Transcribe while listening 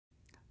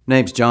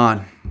Name's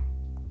John.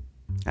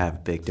 I have a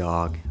big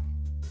dog.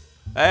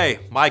 Hey,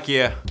 Mike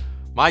here.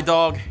 My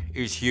dog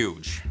is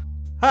huge.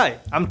 Hi,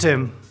 I'm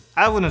Tim.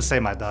 I wouldn't say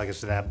my dog is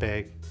that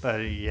big, but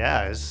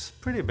yeah, it's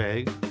pretty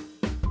big.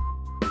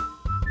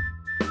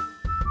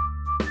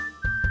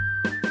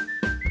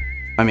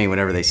 I mean,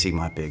 whenever they see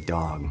my big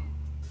dog,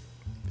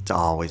 it's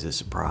always a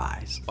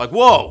surprise. Like,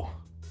 whoa,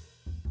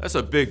 that's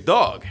a big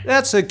dog.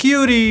 That's a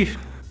cutie.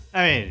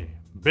 I mean,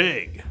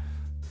 big.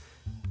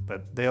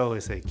 But they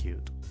always say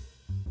cute.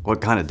 What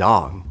kind of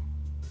dog?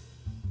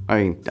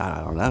 I mean,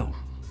 I don't know.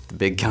 The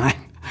big kind?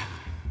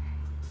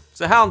 It's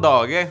a hound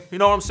dog, eh? You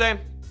know what I'm saying?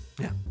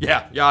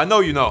 Yeah, I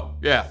know you know,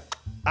 yeah.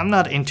 I'm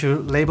not into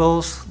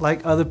labels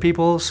like other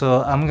people,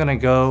 so I'm gonna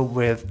go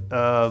with,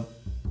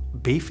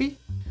 beefy?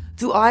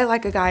 Do I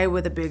like a guy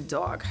with a big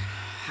dog?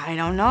 I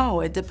don't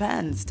know, it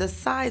depends. Does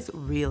size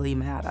really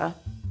matter?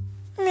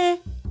 Meh.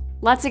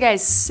 Lots of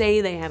guys say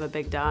they have a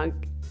big dog,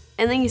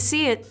 and then you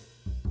see it,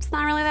 it's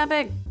not really that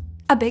big.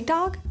 A big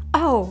dog?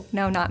 Oh,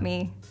 no, not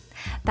me.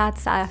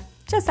 That's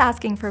just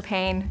asking for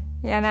pain,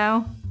 you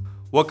know?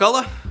 What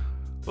color?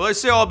 Well, they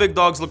say all big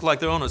dogs look like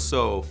their owners,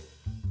 so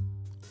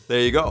there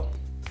you go.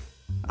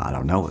 I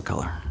don't know what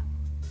color.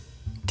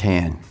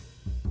 Tan.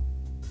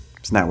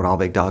 Isn't that what all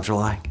big dogs are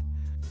like?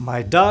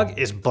 My dog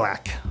is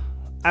black.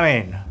 I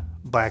mean,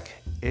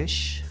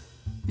 black-ish.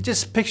 You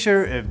just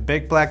picture a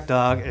big black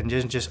dog and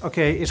just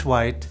okay, it's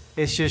white.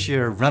 It's just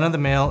your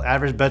run-of-the-mill,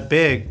 average but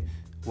big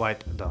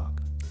white dog.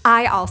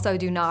 I also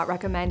do not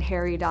recommend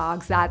hairy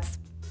dogs. That's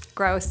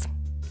gross.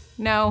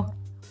 No.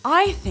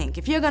 I think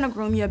if you're gonna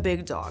groom your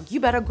big dog, you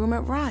better groom it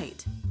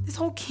right. This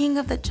whole king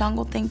of the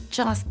jungle thing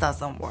just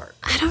doesn't work.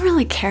 I don't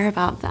really care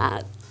about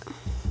that.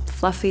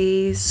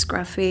 Fluffy,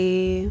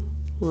 scruffy,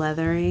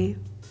 leathery.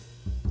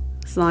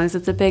 As long as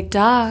it's a big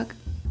dog,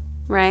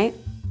 right?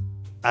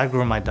 I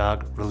groom my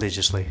dog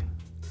religiously.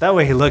 That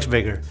way he looks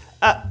bigger.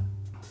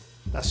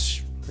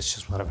 That's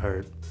just what I've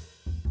heard.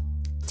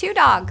 2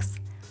 dogs.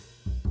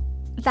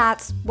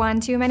 That's one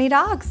too many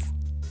dogs.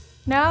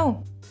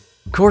 No.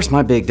 Of course,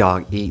 my big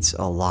dog eats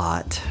a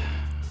lot.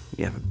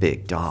 You have a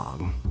big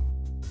dog.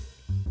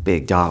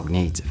 Big dog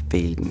needs a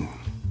feeding.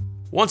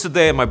 Once a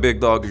day, my big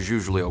dog is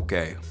usually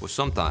okay. But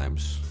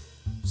sometimes,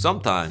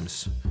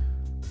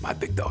 my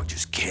big dog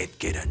just can't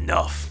get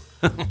enough.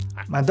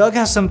 My dog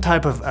has some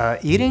type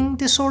of eating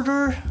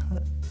disorder.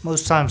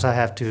 Most times I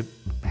have to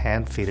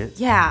hand feed it.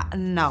 Yeah,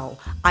 no,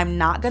 I'm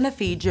not gonna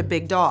feed your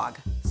big dog.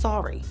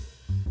 Sorry.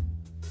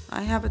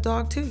 I have a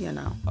dog too, you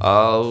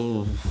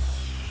know.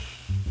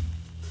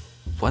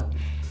 What?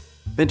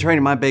 Been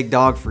training my big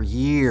dog for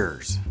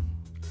years.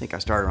 I think I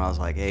started when I was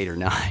like 8 or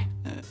 9.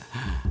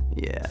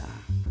 Yeah.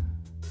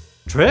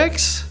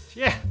 Tricks?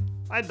 Yeah,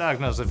 my dog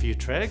knows a few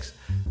tricks.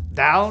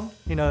 Down,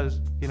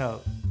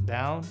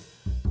 down.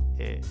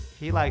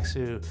 He likes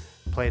to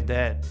play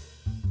dead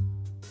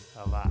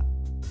a lot.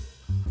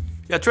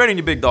 Yeah, training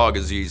your big dog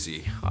is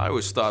easy. I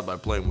always start by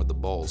playing with the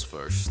balls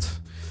first.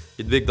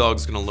 Your big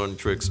dog's gonna learn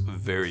tricks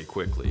very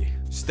quickly.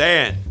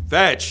 Stand,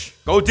 fetch,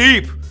 go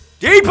deep,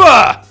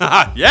 deeper!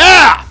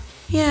 Yeah!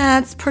 Yeah,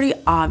 it's pretty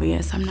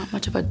obvious. I'm not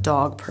much of a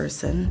dog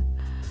person.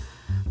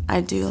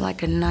 I do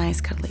like a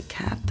nice cuddly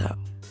cat though.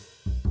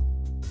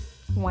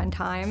 One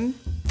time,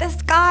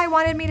 this guy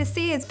wanted me to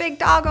see his big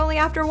dog only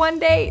after 1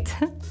 date.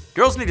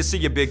 Girls need to see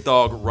your big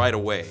dog right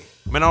away.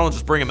 I mean, I don't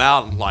just bring him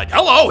out and like,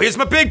 hello, here's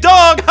my big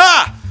dog,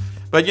 ha!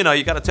 But you know,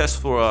 you gotta test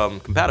for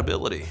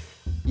compatibility.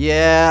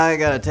 Yeah, I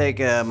gotta take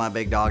my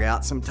big dog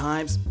out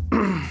sometimes.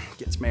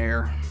 Get some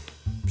air.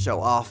 Show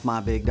off my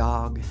big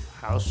dog.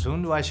 How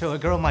soon do I show a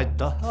girl my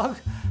dog?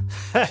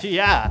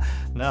 Yeah,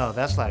 no,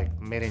 that's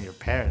like meeting your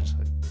parents.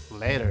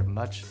 Later,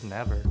 much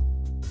never.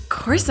 Of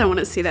course I want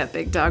to see that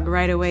big dog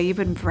right away. You've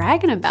been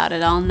bragging about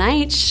it all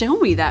night. Show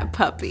me that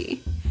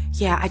puppy.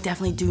 Yeah, I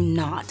definitely do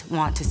not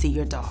want to see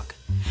your dog.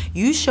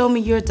 You show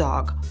me your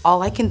dog,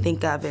 all I can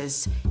think of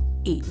is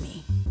eat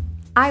me.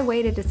 I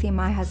waited to see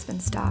my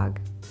husband's dog.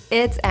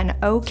 It's an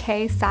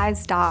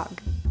okay-sized dog.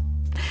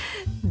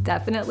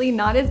 Definitely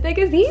not as big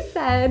as he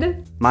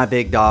said. My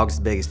big dog's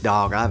the biggest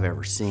dog I've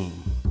ever seen.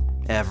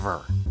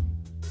 Ever.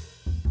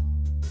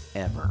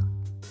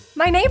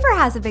 My neighbor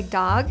has a big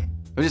dog.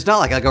 But it's not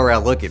like I go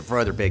around looking for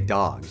other big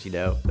dogs, you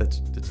know? That's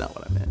not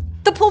what I meant.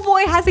 The pool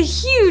boy has a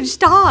huge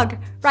dog.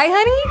 Right,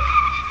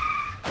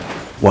 honey?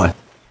 What?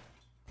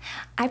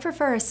 I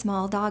prefer a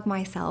small dog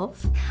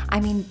myself. I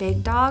mean,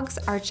 big dogs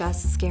are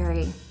just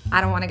scary. I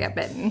don't want to get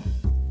bitten.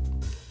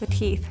 The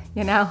teeth,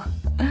 you know?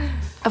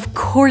 Of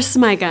course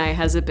my guy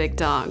has a big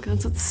dog.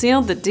 That's what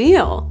sealed the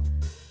deal.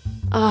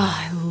 Oh,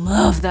 I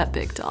love that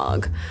big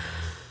dog.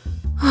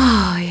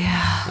 Oh,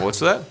 yeah. What's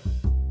that?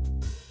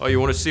 Oh, you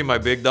want to see my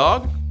big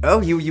dog? Oh,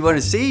 you want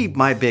to see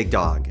my big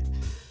dog?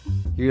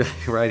 You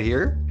right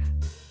here?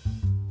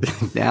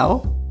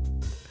 Now?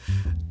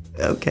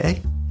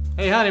 Okay.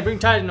 Hey, honey, bring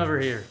Titan over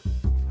here.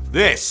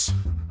 This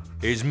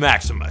is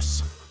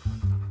Maximus.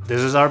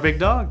 This is our big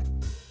dog.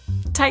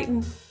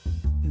 Titan.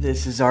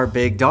 This is our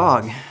big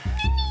dog.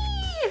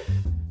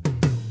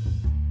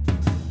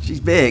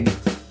 She's big.